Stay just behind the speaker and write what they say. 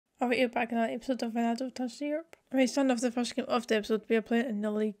Alright, you're back in another episode of Ronaldo Returns to Europe. Right, starting off the first game of the episode, we are playing in the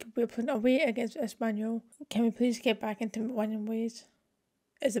league. We are playing away against Espana. Can we please get back into winning ways?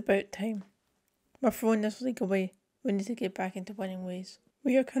 It's about time. We're throwing this league away. We need to get back into winning ways.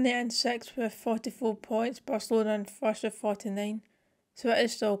 We are currently in 6th with 44 points. Barcelona in 1st with 49. So it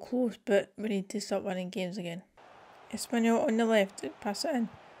is still close, but we need to start winning games again. Espana on the left, pass it in.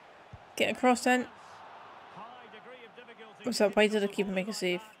 Get across in. What's that? Why did the keeper make a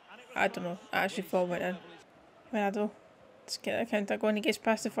save? I don't know. I actually thought it went in. Ronaldo. Let's get the counter going. He gets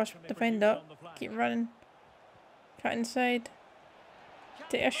past the first defender. Keep running. Cut inside.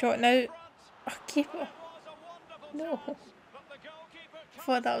 Take a shot now. Oh, keeper. No. I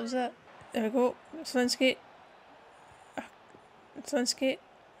thought that was it. There we go. Slinsky. Slinsky.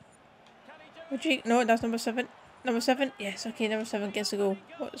 Rodrigo. No, that's number 7. Number 7? Yes, okay, number 7 gets the goal.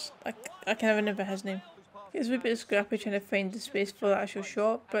 I can't even remember his name. It's a wee bit scrappy trying to find the space for the actual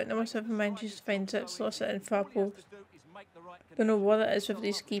shot, but number 7 manages to find it, slots it in far post. Don't know what it is with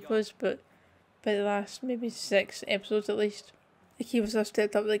these keepers, but by the last maybe 6 episodes at least, the keepers have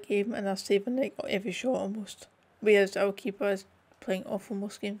stepped up the game and are saving like every shot almost. Whereas our keeper is playing awful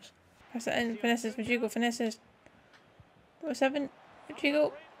most games. Pass it in, finesses, Rodrigo, finesses. Number 7,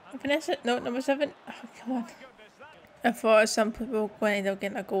 Rodrigo, finesses. No, number 7. Oh, come on. I thought some people were going to end up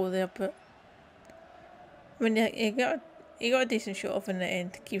getting a goal there, but I mean, you got a decent shot off in the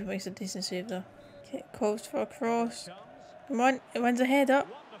end. Keeper makes a decent save there. Okay, calls for a cross. Come on, it wins a head up.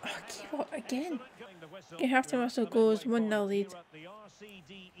 Oh, keeper again. Okay, half time also goes 1-0 lead.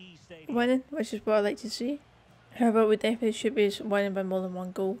 Winning, which is what I like to see. However, we definitely should be winning by more than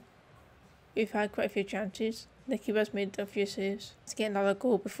 1 goal. We've had quite a few chances. The keeper's made a few saves. Let's get another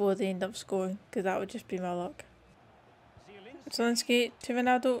goal before they end up scoring, because that would just be my luck. Slinsky to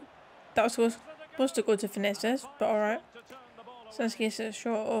Ronaldo. That was supposed to go to finesses, but alright. Slinsky gets a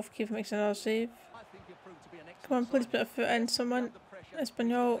shot off, keeper makes another save. Come on, please put a foot in, someone.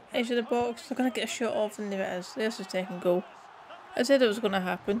 Espanyol, edge of the box. They're going to get a shot off, and there it is. There's the second goal. I said it was going to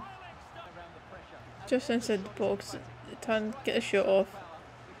happen. Just inside the box, turn, get a shot off.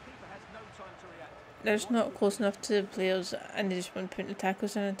 They're just not close enough to the players, and they just won't put the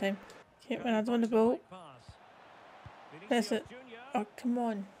tackles in time. Okay, Ronaldo on the ball. That's it. Oh, come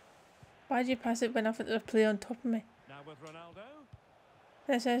on. Why did you pass it when I thought there was a player on top of me?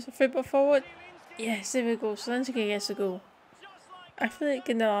 This is a football forward. Yes, there we go. Slinsky gets a goal. I feel like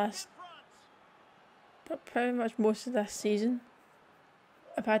in the last, but pretty much most of this season,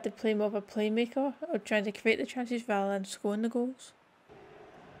 I've had to play more of a playmaker or trying to create the chances rather than scoring the goals.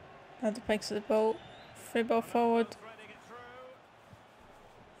 Now the picks of the ball. Football forward.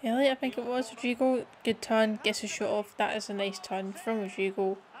 Elliot, I think it was. Rodrigo, good turn, gets a shot off. That is a nice turn from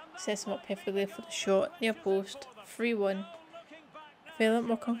Rodrigo. Sets him up perfectly for the shot. Near post. 3-1. I feel a lot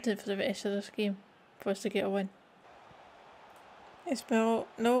more confident for the rest of this game for us to get a win. Espanyol,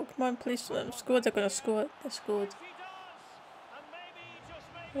 no, come on, please let them score. They're going to score it. They scored.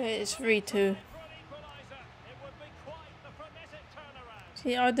 It's 3-2.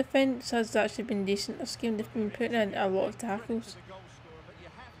 See, our defence has actually been decent this game. They've been putting in a lot of tackles.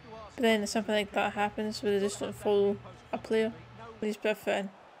 But then something like that happens where they just don't follow a player. Please put a foot in.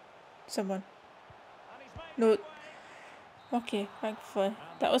 Someone. No. Okay, thankfully.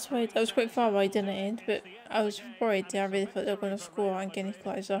 That was wide. That was quite far wide in the end, but I was worried there. I really thought they were going to score and get an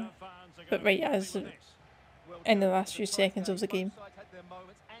equaliser. But right as in the last few seconds of the game.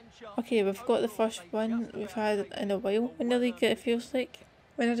 Okay, we've got the first one we've had in a while in the league, it feels like.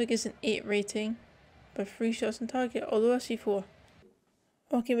 Ronaldo gets an 8 rating with 3 shots on target, although I see 4.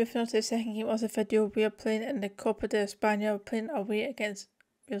 Okay, moving on to the second game of the video. We are playing in the Copa de Espana. We're playing away against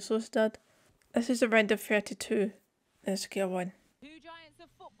Real Sociedad. This is a round of 32. Let's get one. Two giants of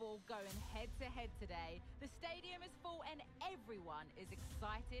football going head to head today. The stadium is full and everyone is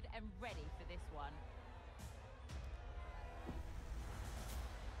excited and ready for this one.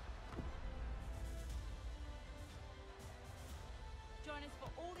 Join us for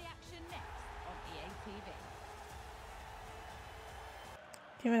all the action next on EA TV.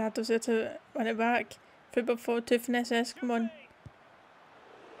 Okay, Ronaldo's there to run it back. Football forward to finesses, come on.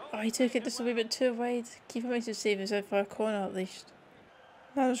 Oh, he took it just a wee bit too wide. Keeper makes it save himself for a corner at least.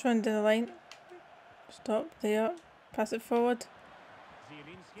 Now just run down the line. Stop there. Pass it forward.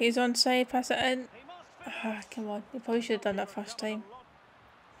 He's onside, pass it in. Ah, come on. You probably should have done that first time.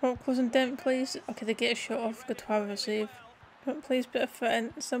 Come on, close and dent, please. Okay, they get a shot off. Good to have a save. Come on, please put a foot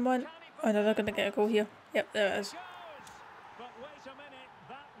in. Someone. Oh no, they're going to get a goal here. Yep, there it is.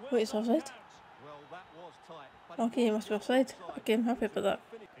 Wait, it's offside? Okay, he must be offside. Okay, I'm happy about that.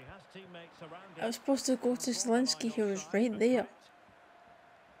 I was supposed to go to Slinsky, who was right there.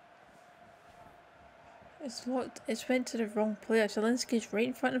 It's locked. It's went to the wrong player. Zelinski's right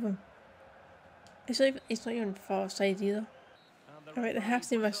in front of him. It's not even far side either. Alright, they have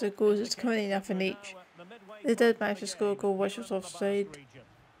to miss the goals. It's coming enough in each. They did manage to score a goal which was offside.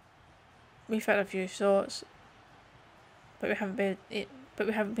 We've had a few shots, but we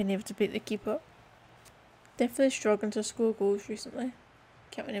haven't been able to beat the keeper. Definitely struggling to score goals recently.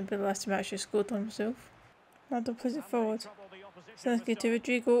 Can't remember the last time I actually scored one myself. Ronaldo plays it forward. Zelinski to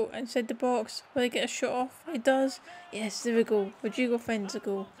Rodrigo inside the box. Will he get a shot off? He does. Yes, there we go. Rodrigo finds the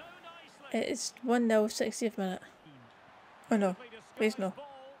goal. It's 1-0, 60th minute. Oh no. Please no.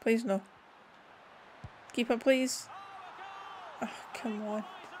 Please no. Keep up, please. Oh, come on.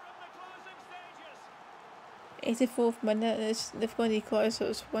 84th minute. They've gone equalised, so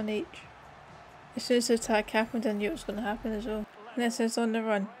it's 1 each. As soon as the attack happened, I knew it was going to happen as well. And this is on the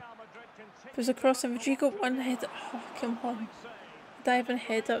run. There's a cross and Rodrigo, one head. Oh, come on. Diving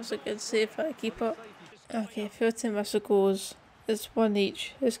head, that was a good save by the keeper. Okay, 13 missed the goals. It's 1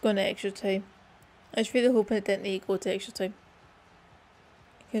 each. It's going to extra time. I was really hoping it didn't need to go to extra time.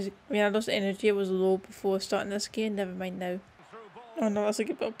 Because Ronaldo's energy was low before starting this game, never mind now. Oh no, that's a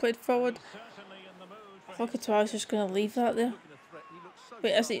good ball played forward. I thought Courtois was just going to leave that there.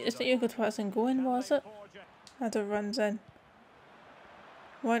 Wait, it's not even Courtois and going, was it? Ronaldo runs in.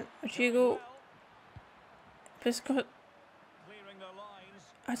 Rodrigo. Prescott.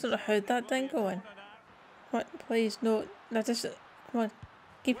 I don't know how that didn't go in. What? Please, no. No, just. Come on.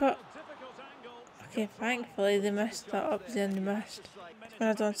 Keep up. Okay, thankfully they messed that up, then they missed.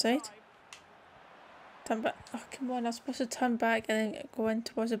 Ronaldo onside. Turn back. Oh, come on. I was supposed to turn back and then go in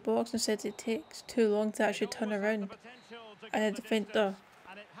towards the box. Instead, it takes too long to actually turn around. And the defender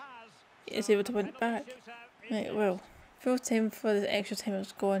is able to win it back. Right, well. Full time for the extra time it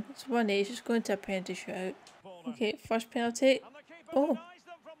was gone. It's 1-8, just going to a penalty shootout. Okay, first penalty. Oh.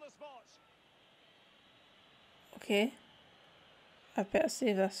 Okay. I better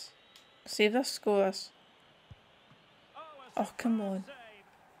save this. Save this, score this. Oh, come on.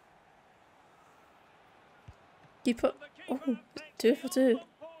 Keep up. Oh, 2 for 2.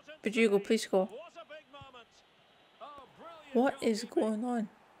 Rodrigo, please score. What is going on?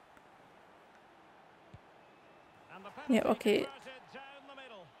 Yeah, okay.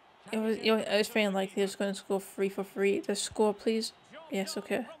 It was very unlikely he was going to score 3 for 3. Just score, please. Yes,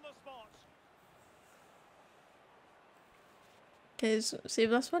 okay. Okay, save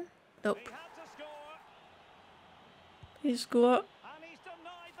this one? Nope. Please score.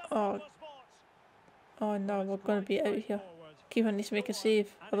 Oh. Oh no, we're going to be out here. Keeper needs to make a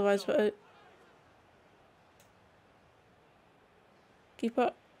save, otherwise we're out.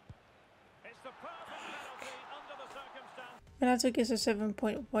 Keeper. Ronaldo gets a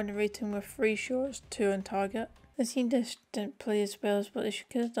 7.1 rating with 3 shots, 2 on target. The team just didn't play as well as what they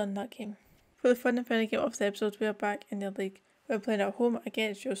could have done that game. For the fun and final game of the episode, we are back in the league. We're playing at home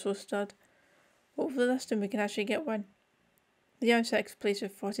against Real Sociedad. Hopefully this time we can actually get one. They are in 6th place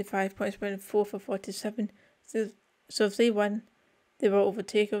with 45 points, winning 4 for 47. So if they win, they will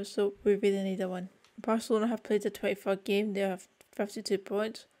overtake us, so we really need a win. Barcelona have played the 23rd game, they have 52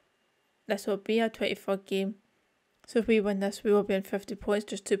 points. This will be our 23rd game. So if we win this, we will be on 50 points,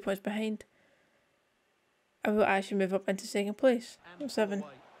 just 2 points behind. And we'll actually move up into 2nd place. 7.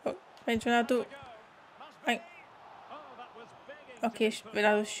 Oh, finds Ronaldo. Okay,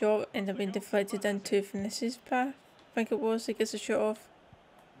 Ronaldo's shot ended up being deflected into Vinicius' path. I think it was. He gets a shot off.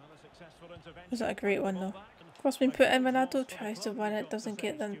 Was that a great one though? Cross being put in. Ronaldo tries to win it, doesn't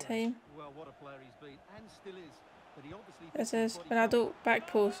get them time. This is Ronaldo back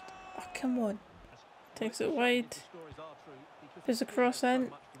post. Oh, come on. Takes it wide. Puts a cross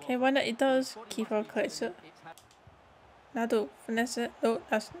in. Can he win it? He does. Keeper collects it. Ronaldo, finesse it. No,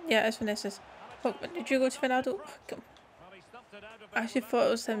 it's Vinicius. Oh, did you go to Ronaldo? Oh, come. I actually thought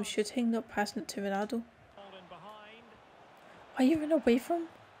it was him shooting, not passing it to Ronaldo. Why are you running away from?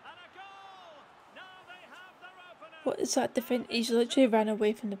 What is that defense? He's literally ran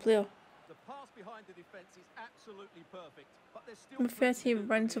away from the player. Number 13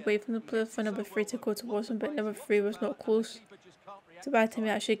 runs away from the player for number 3 to go towards him, but number 3 was not close. So by the time he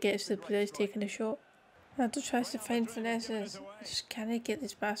actually gets to the player, he's taking a shot. Ronaldo tries to find finesses. Just can't get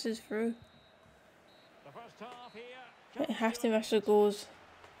these passes through. He has to miss the goals.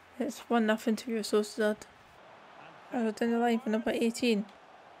 It's 1-0 to Real Sociedad. Ronaldo down the line for number 18.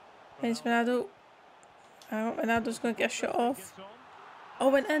 Finds Ronaldo. Ronaldo's going to get a shot off. Oh,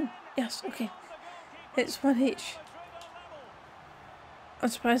 went in. Yes, okay. It's 1 each. I'm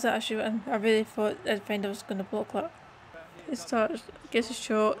surprised that actually went in. I really thought the defender was going to block that. He starts, gets a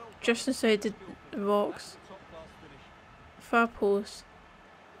shot just inside the box. Far post.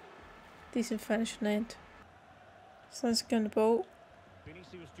 Decent finish on the end. So let's get on the ball.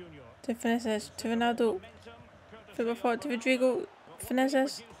 To Vinicius, to Ronaldo. Flip forward to Rodrigo.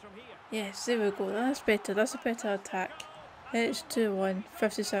 Vinicius. Yes, there we go. That's better. That's a better attack. It's 2-1,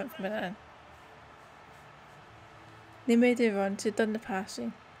 57th minute in. They made a run, so done the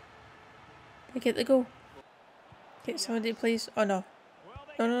passing. They get the goal. Get somebody please. Oh no.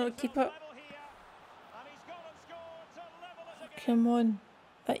 No, keep up. Come on.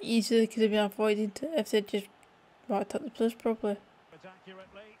 That easily could have been avoided if they just marked up the players properly.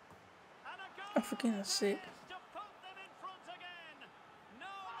 Oh, for goodness sake.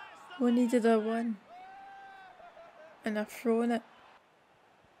 We needed a win. And I've thrown it.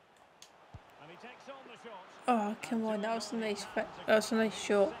 Oh, come on, that was a nice fit. That was a nice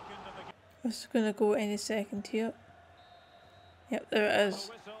shot. This is going to go any second here. Yep, there it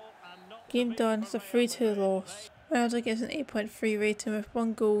is. Game done, it's a 3-2 loss. Ronaldo gets an 8.3 rating with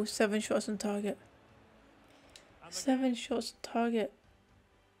 1 goal, 7 shots on target. 7 shots on target.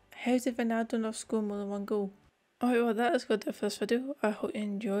 How did Ronaldo not score more than 1 goal? Alright, well that is good for this video. I hope you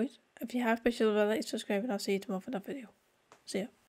enjoyed. If you have, be sure to like, subscribe, and I'll see you tomorrow for another video. See ya.